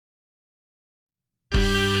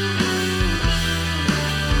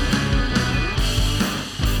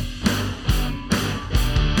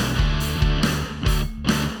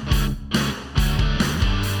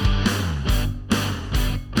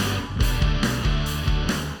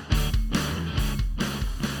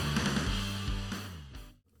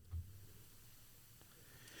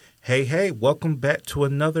Hey, welcome back to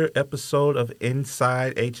another episode of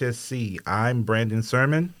Inside HSC. I'm Brandon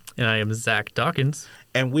Sermon. And I am Zach Dawkins.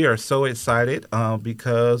 And we are so excited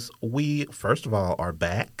because we, first of all, are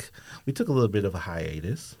back. We took a little bit of a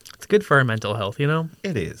hiatus. It's good for our mental health, you know?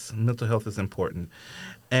 It is. Mental health is important.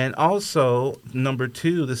 And also, number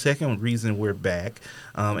two, the second reason we're back,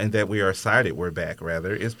 and that we are excited we're back,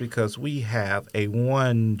 rather, is because we have a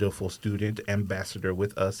wonderful student ambassador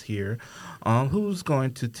with us here who's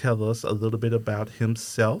going to tell us a little bit about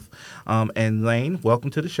himself. And Lane, welcome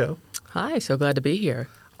to the show. Hi, so glad to be here.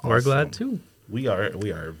 We're Awesome. glad, too. We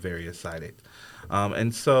are very excited.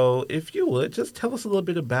 And so if you would, just tell us a little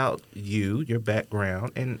bit about you, your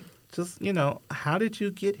background, and just, how did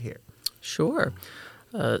you get here? Sure.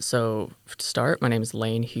 So to start, my name is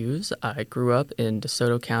Lane Hughes. I grew up in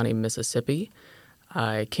DeSoto County, Mississippi.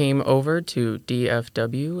 I came over to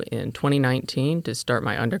DFW in 2019 to start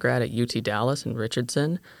my undergrad at UT Dallas in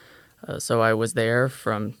Richardson. So I was there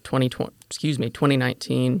from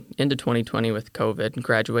 2019 into 2020 with COVID and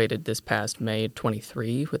graduated this past May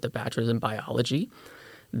 23 with a bachelor's in biology.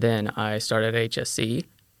 Then I started at HSC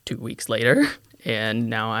 2 weeks later. And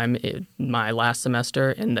now I'm in my last semester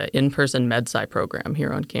in the in-person med-sci program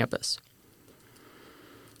here on campus.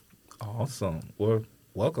 Awesome. Well,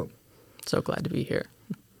 welcome. So glad to be here.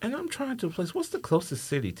 And I'm trying to place, what's the closest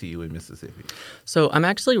city to you in Mississippi? So I'm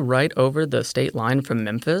actually right over the state line from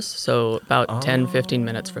Memphis, so about 10, 15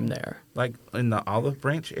 minutes from there. Like in the Olive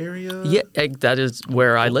Branch area? Yeah, that is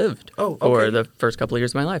where I lived for okay. the first couple of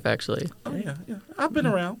years of my life, actually. Oh, yeah. I've been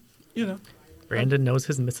around, Brandon knows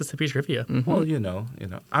his Mississippi trivia. Mm-hmm. Well,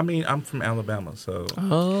 I mean, I'm from Alabama, so.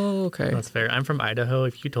 Oh, okay. That's fair. I'm from Idaho.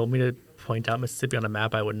 If you told me to point out Mississippi on a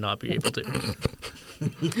map, I would not be able to.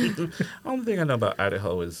 Only thing I know about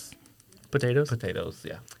Idaho is Potatoes?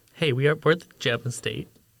 yeah. Hey, we're the gem state.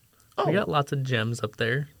 Oh, We got lots of gems up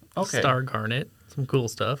there. Okay. Star garnet. Some cool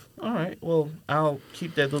stuff. all right. Well, I'll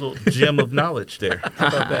keep that little gem of knowledge there. How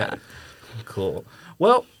about that? Cool.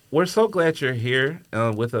 Well, we're so glad you're here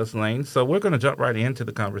with us, Lane. So we're going to jump right into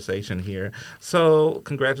the conversation here. So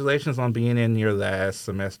congratulations on being in your last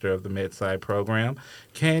semester of the Med-Sci program.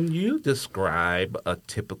 Can you describe a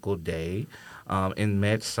typical day in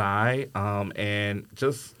Med-Sci and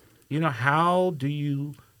just, how do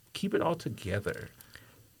you keep it all together?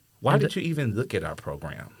 Why did you even look at our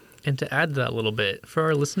program? And to add to that a little bit, for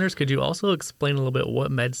our listeners, could you also explain a little bit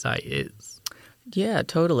what Med-Sci is? Yeah,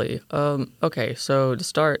 totally. Okay, so to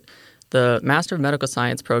start, the Master of Medical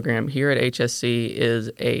Science program here at HSC is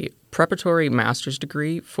a preparatory master's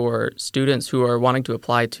degree for students who are wanting to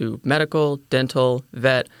apply to medical, dental,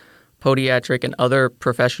 vet, podiatric, and other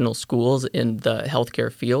professional schools in the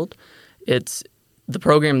healthcare field. The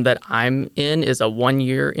program that I'm in is a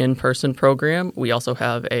 1-year in-person program. We also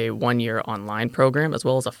have a 1-year online program as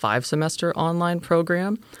well as a 5-semester online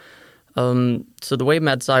program. So the way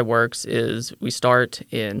Med-Sci works is we start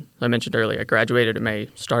I mentioned earlier, I graduated in May,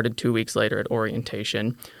 started 2 weeks later at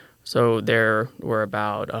orientation. So there were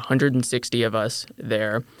about 160 of us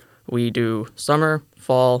there. We do summer,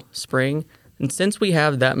 fall, spring. And since we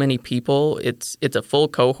have that many people, it's a full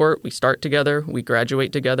cohort. We start together, we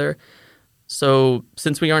graduate together. So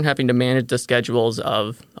since we aren't having to manage the schedules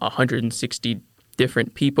of 160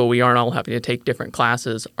 different people, we aren't all having to take different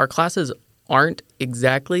classes. Our classes aren't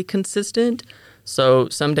exactly consistent. So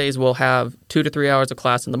some days we'll have 2 to 3 hours of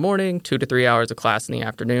class in the morning, 2 to 3 hours of class in the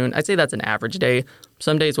afternoon. I'd say that's an average day.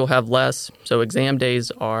 Some days we'll have less. So exam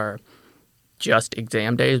days are just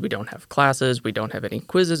exam days. We don't have classes. We don't have any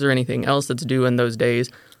quizzes or anything else that's due in those days.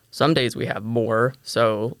 Some days we have more.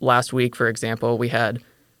 So last week, for example, we had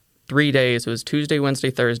 3 days. It was Tuesday,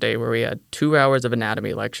 Wednesday, Thursday, where we had 2 hours of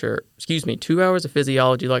anatomy lecture, 2 hours of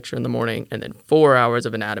physiology lecture in the morning, and then 4 hours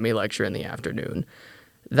of anatomy lecture in the afternoon.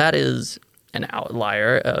 That is an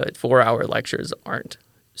outlier. 4-hour lectures aren't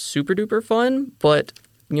super duper fun, but,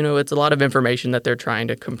 it's a lot of information that they're trying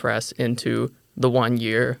to compress into the 1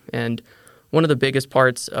 year. And one of the biggest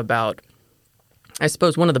parts one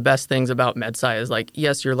of the best things about Med-Sci is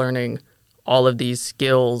yes, you're learning all of these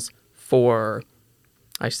skills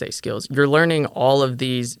You're learning all of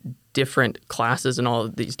these different classes and all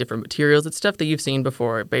of these different materials. It's stuff that you've seen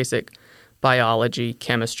before, basic biology,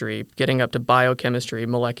 chemistry, getting up to biochemistry,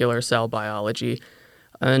 molecular cell biology.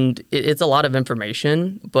 And it's a lot of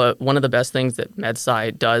information, but one of the best things that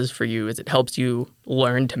Med-Sci does for you is it helps you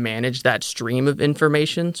learn to manage that stream of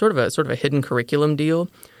information, sort of a hidden curriculum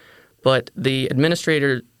deal. But the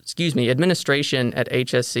administration at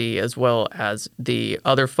HSC, as well as the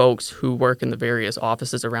other folks who work in the various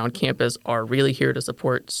offices around campus, are really here to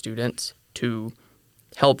support students to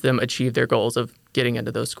help them achieve their goals of getting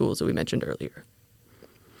into those schools that we mentioned earlier.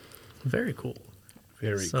 Very cool.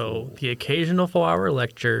 Very So cool. the occasional 4-hour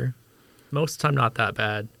lecture, most of the time not that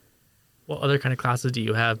bad. What other kind of classes do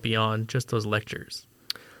you have beyond just those lectures?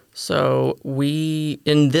 So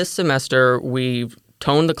in this semester, we've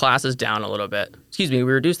toned the classes down a little bit. Excuse me,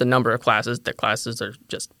 we reduced the number of classes. The classes are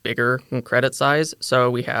just bigger in credit size. So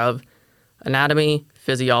we have anatomy,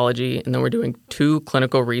 physiology, and then we're doing 2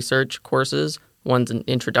 clinical research courses. One's an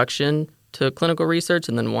introduction to clinical research,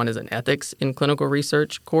 and then one is an ethics in clinical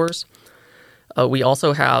research course. We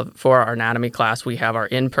also have, for our anatomy class, we have our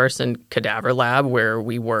in-person cadaver lab where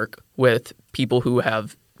we work with people who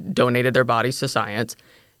have donated their bodies to science,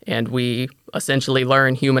 and we essentially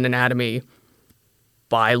learn human anatomy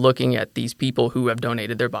by looking at these people who have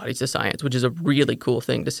donated their bodies to science, which is a really cool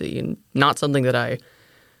thing to see, and not something that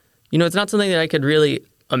it's not something that I could really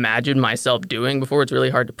imagine myself doing before. It's really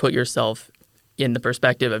hard to put yourself in the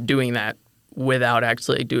perspective of doing that without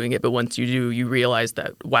actually doing it. But once you do, you realize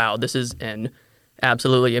that, wow, this is an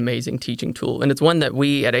absolutely amazing teaching tool. And it's one that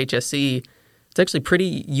we at HSC, it's actually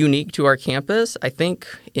pretty unique to our campus. I think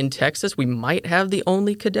in Texas, we might have the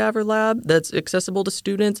only cadaver lab that's accessible to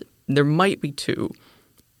students. There might be 2.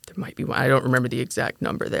 There might be one. I don't remember the exact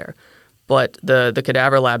number there. But the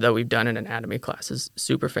cadaver lab that we've done in anatomy class is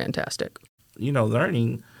super fantastic.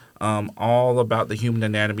 Learning all about the human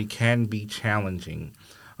anatomy can be challenging.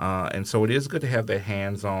 And so it is good to have that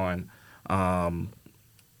hands-on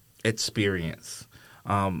experience.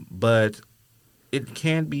 But it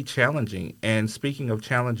can be challenging. And speaking of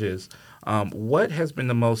challenges, what has been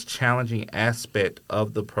the most challenging aspect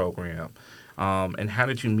of the program? And how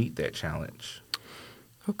did you meet that challenge?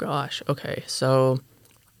 Oh, gosh. Okay. So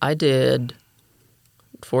I did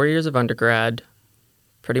 4 years of undergrad,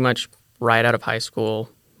 pretty much right out of high school,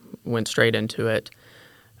 went straight into it.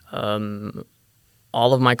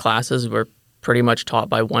 All of my classes were pretty much taught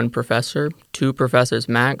by one professor, 2 professors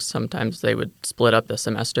max. Sometimes they would split up the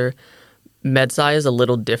semester. MedSci is a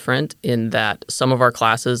little different in that some of our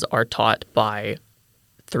classes are taught by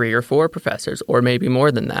 3 or 4 professors, or maybe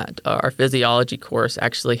more than that. Our physiology course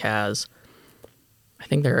actually has, I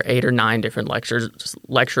think there are 8 or 9 different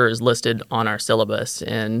lecturers listed on our syllabus.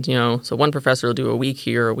 And, so one professor will do a week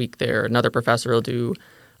here, a week there. Another professor will do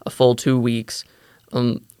a full 2 weeks.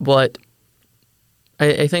 But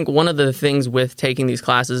I think one of the things with taking these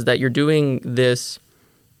classes is that you're doing this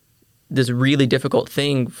really difficult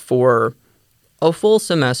thing for a full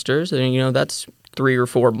semester. So, that's 3 or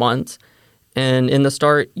 4 months. And in the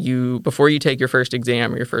start, before you take your first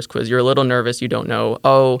exam or your first quiz, you're a little nervous. You don't know,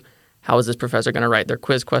 how is this professor going to write their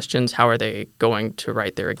quiz questions? How are they going to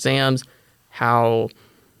write their exams?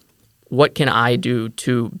 What can I do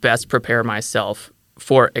to best prepare myself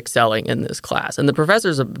for excelling in this class? And the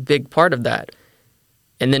professor's a big part of that.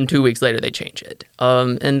 And then 2 weeks later, they change it.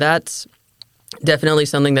 And that's definitely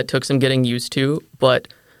something that took some getting used to. But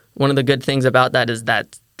one of the good things about that is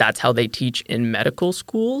that that's how they teach in medical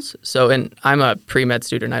schools. So, and I'm a pre-med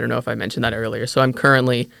student. I don't know if I mentioned that earlier. So I'm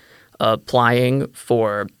currently applying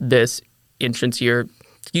for this entry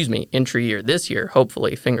year this year,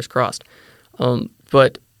 hopefully, fingers crossed.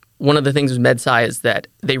 But one of the things with MedSci is that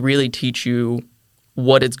they really teach you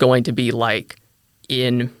what it's going to be like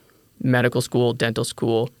in medical school, dental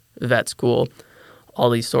school, vet school, all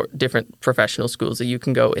these different professional schools that you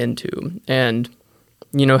can go into. And,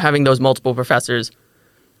 having those multiple professors,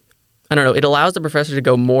 I don't know, it allows the professor to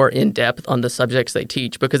go more in depth on the subjects they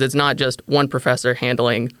teach, because it's not just one professor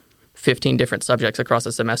handling 15 different subjects across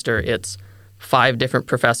a semester. It's 5 different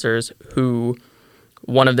professors who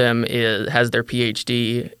one of them has their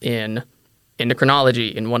PhD in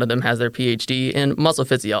endocrinology, and one of them has their PhD in muscle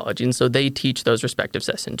physiology. And so they teach those respective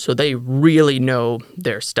sessions. So they really know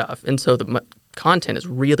their stuff. And so the content is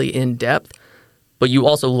really in depth, but you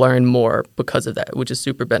also learn more because of that, which is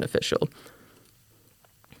super beneficial.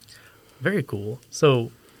 Very cool.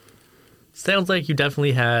 So sounds like you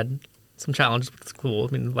definitely had some challenges with school.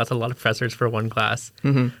 I mean, that's a lot of professors for one class.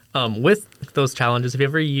 Mm-hmm. With those challenges, have you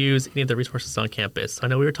ever used any of the resources on campus? I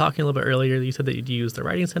know we were talking a little bit earlier. You said that you'd use the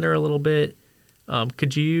Writing Center a little bit.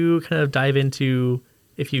 Could you kind of dive into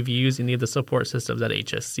if you've used any of the support systems at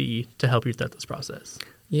HSC to help you through this process?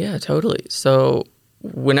 Yeah, totally. So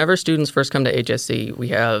whenever students first come to HSC, we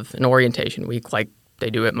have an orientation week like they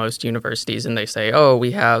do at most universities, and they say,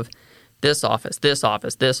 we have this office, this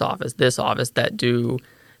office, this office, this office that do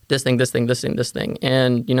this thing, this thing, this thing, this thing.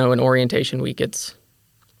 And, in orientation week, it's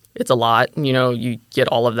a lot. You get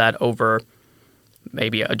all of that over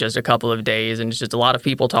maybe just a couple of days, and it's just a lot of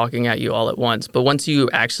people talking at you all at once. But once you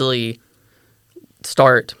actually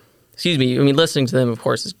listening to them, of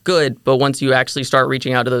course, is good. But once you actually start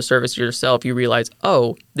reaching out to those services yourself, you realize,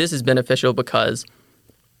 this is beneficial because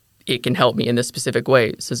it can help me in this specific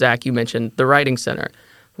way. So Zach, you mentioned the Writing Center.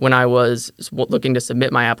 When I was looking to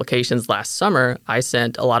submit my applications last summer, I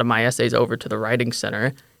sent a lot of my essays over to the Writing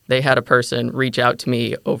Center. They had a person reach out to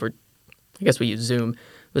me over, I guess we use Zoom,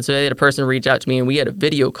 but so they had a person reach out to me and we had a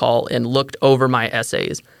video call and looked over my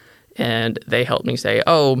essays. And they helped me say,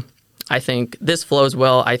 oh, I think this flows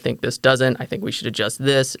well. I think this doesn't. I think we should adjust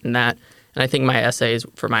this and that. And I think my essays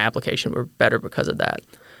for my application were better because of that.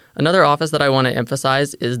 Another office that I want to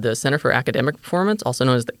emphasize is the Center for Academic Performance, also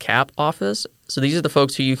known as the CAP office. So these are the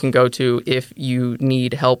folks who you can go to if you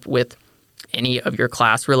need help with any of your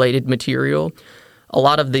class-related material. A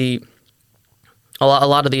lot of the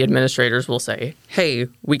administrators will say, hey,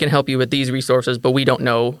 we can help you with these resources, but we don't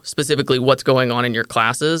know specifically what's going on in your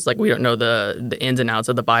classes. Like we don't know the ins and outs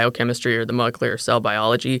of the biochemistry or the molecular cell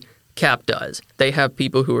biology. CAP does. They have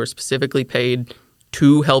people who are specifically paid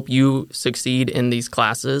to help you succeed in these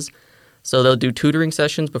classes. So they'll do tutoring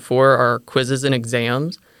sessions before our quizzes and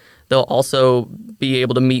exams. They'll also be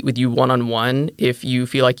able to meet with you one-on-one if you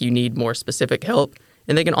feel like you need more specific help.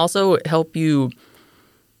 And they can also help you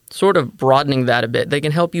sort of broadening that a bit. They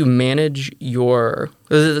can help you manage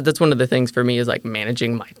that's one of the things for me is like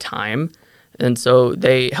managing my time. And so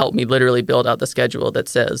they help me literally build out the schedule that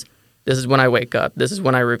says, this is when I wake up, this is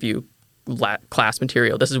when I review class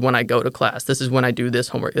material, this is when I go to class, this is when I do this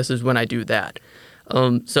homework, this is when I do that.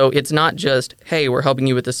 So it's not just, hey, we're helping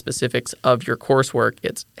you with the specifics of your coursework.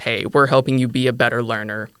 It's, hey, we're helping you be a better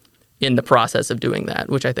learner in the process of doing that,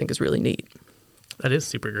 which I think is really neat. That is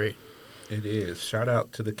super great. It is. Shout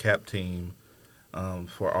out to the CAP team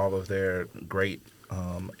for all of their great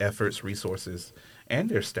efforts, resources, and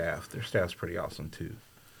their staff. Their staff's pretty awesome, too.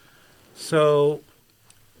 So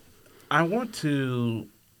I want to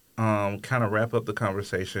kind of wrap up the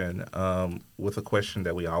conversation with a question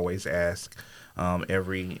that we always ask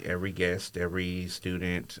every guest, every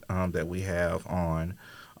student that we have on,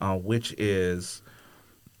 which is,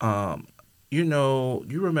 you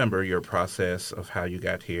remember your process of how you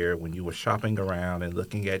got here when you were shopping around and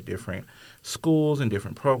looking at different schools and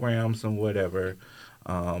different programs and whatever.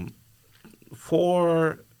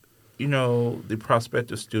 For, the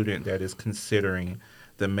prospective student that is considering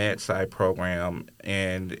the MedSci program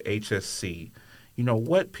and HSC,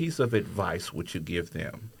 what piece of advice would you give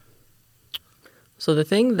them? So the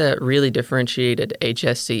thing that really differentiated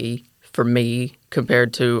HSC for me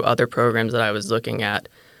compared to other programs that I was looking at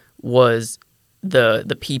was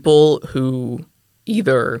the people who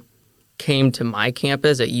either came to my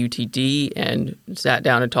campus at UTD and sat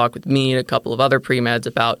down and talked with me and a couple of other pre-meds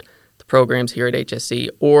about the programs here at HSC,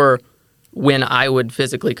 or when I would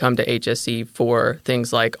physically come to HSC for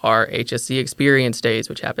things like our HSC Experience Days,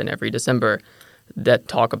 which happen every December, that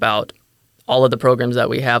talk about all of the programs that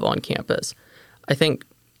we have on campus. I think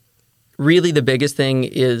really the biggest thing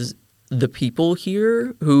is the people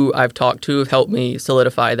here who I've talked to have helped me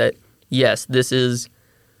solidify that, yes, this is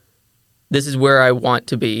where I want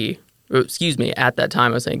to be. At that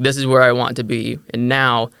time I was saying, this is where I want to be. And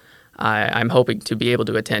now I'm hoping to be able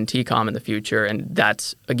to attend TCOM in the future. And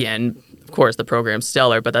that's, again, of course, the program's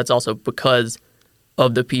stellar, but that's also because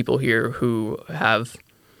of the people here who have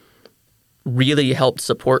really helped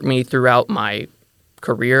support me throughout my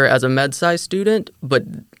career as a med-sci student. But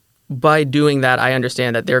by doing that, I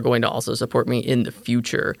understand that they're going to also support me in the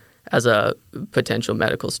future as a potential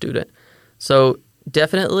medical student. So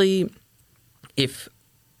definitely, if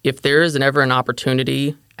there is ever an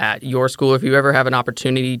opportunity at your school, if you ever have an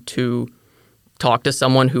opportunity to talk to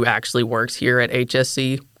someone who actually works here at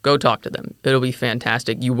HSC, go talk to them. It'll be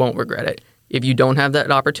fantastic. You won't regret it. If you don't have that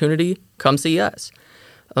opportunity, come see us.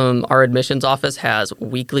 Our admissions office has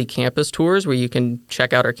weekly campus tours where you can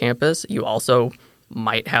check out our campus. You also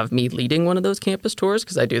might have me leading one of those campus tours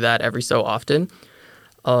because I do that every so often.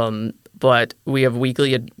 But we have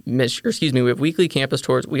weekly campus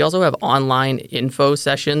tours. We also have online info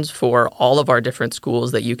sessions for all of our different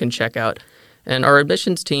schools that you can check out. And our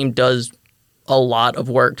admissions team does a lot of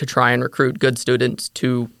work to try and recruit good students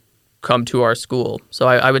to come to our school. So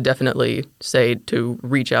I would definitely say to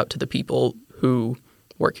reach out to the people who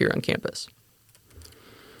work here on campus.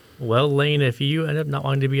 Well, Lane, if you end up not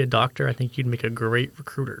wanting to be a doctor, I think you'd make a great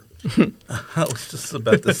recruiter. I was just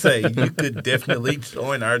about to say, you could definitely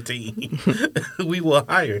join our team. We will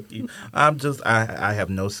hire you. I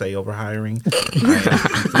have no say over hiring. I am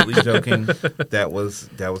completely joking. That was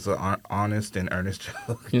an honest and earnest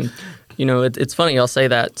joke. It's funny, I'll say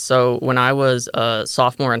that. So when I was a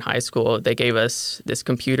sophomore in high school, they gave us this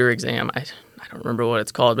computer exam. I don't remember what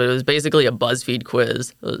it's called, but it was basically a BuzzFeed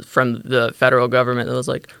quiz from the federal government. It was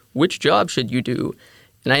like, which job should you do?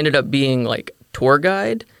 And I ended up being like tour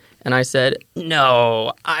guide. And I said,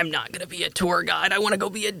 no, I'm not going to be a tour guide. I want to go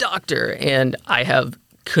be a doctor. And I have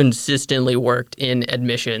consistently worked in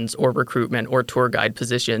admissions or recruitment or tour guide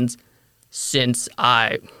positions since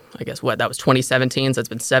I guess that was 2017, so it's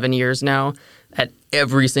been 7 years now, at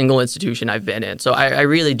every single institution I've been in. So I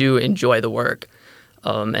really do enjoy the work,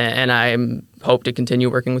 and I hope to continue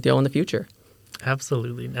working with y'all in the future.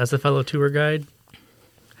 Absolutely. As a fellow tour guide,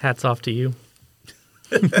 hats off to you.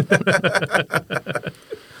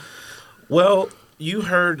 Well, you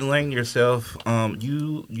heard Lane yourself.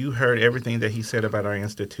 You heard everything that he said about our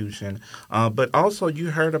institution, but also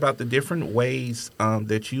you heard about the different ways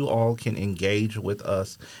that you all can engage with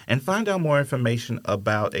us and find out more information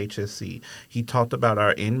about HSC. He talked about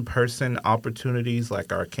our in-person opportunities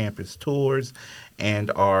like our campus tours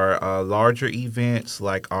and our larger events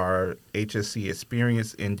like our HSC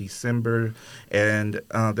Experience in December. And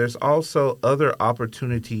there's also other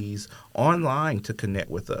opportunities online to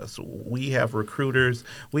connect with us. We have recruiters.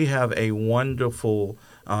 We have a wonderful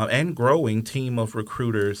and growing team of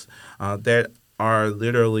recruiters that are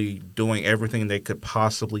literally doing everything they could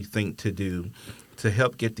possibly think to do to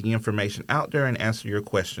help get the information out there and answer your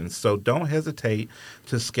questions. So don't hesitate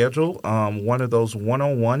to schedule one of those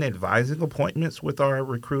one-on-one advising appointments with our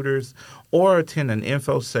recruiters or attend an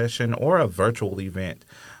info session or a virtual event.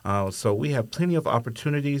 So we have plenty of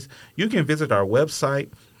opportunities. You can visit our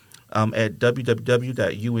website at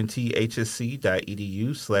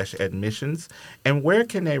www.unthsc.edu/admissions. And where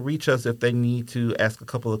can they reach us if they need to ask a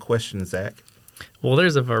couple of questions, Zach? Well,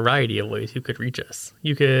 there's a variety of ways you could reach us.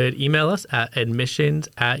 You could email us at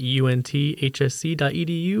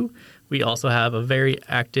admissions@unthsc.edu. We also have a very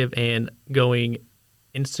active and going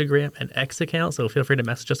Instagram and X account, so feel free to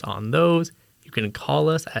message us on those. You can call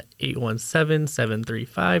us at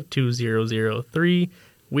 817-735-2003.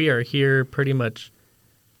 We are here pretty much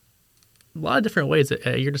a lot of different ways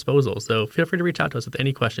at your disposal, so feel free to reach out to us with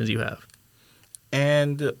any questions you have.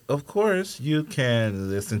 And, of course, you can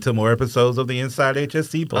listen to more episodes of the Inside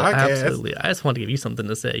HSC podcast. Well, absolutely. I just wanted to give you something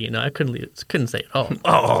to say. I couldn't say it all.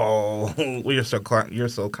 Oh, you're so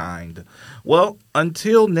kind. Well,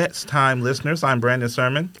 until next time, listeners, I'm Brandon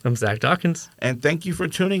Sermon. I'm Zach Dawkins. And thank you for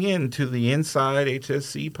tuning in to the Inside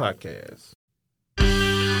HSC podcast.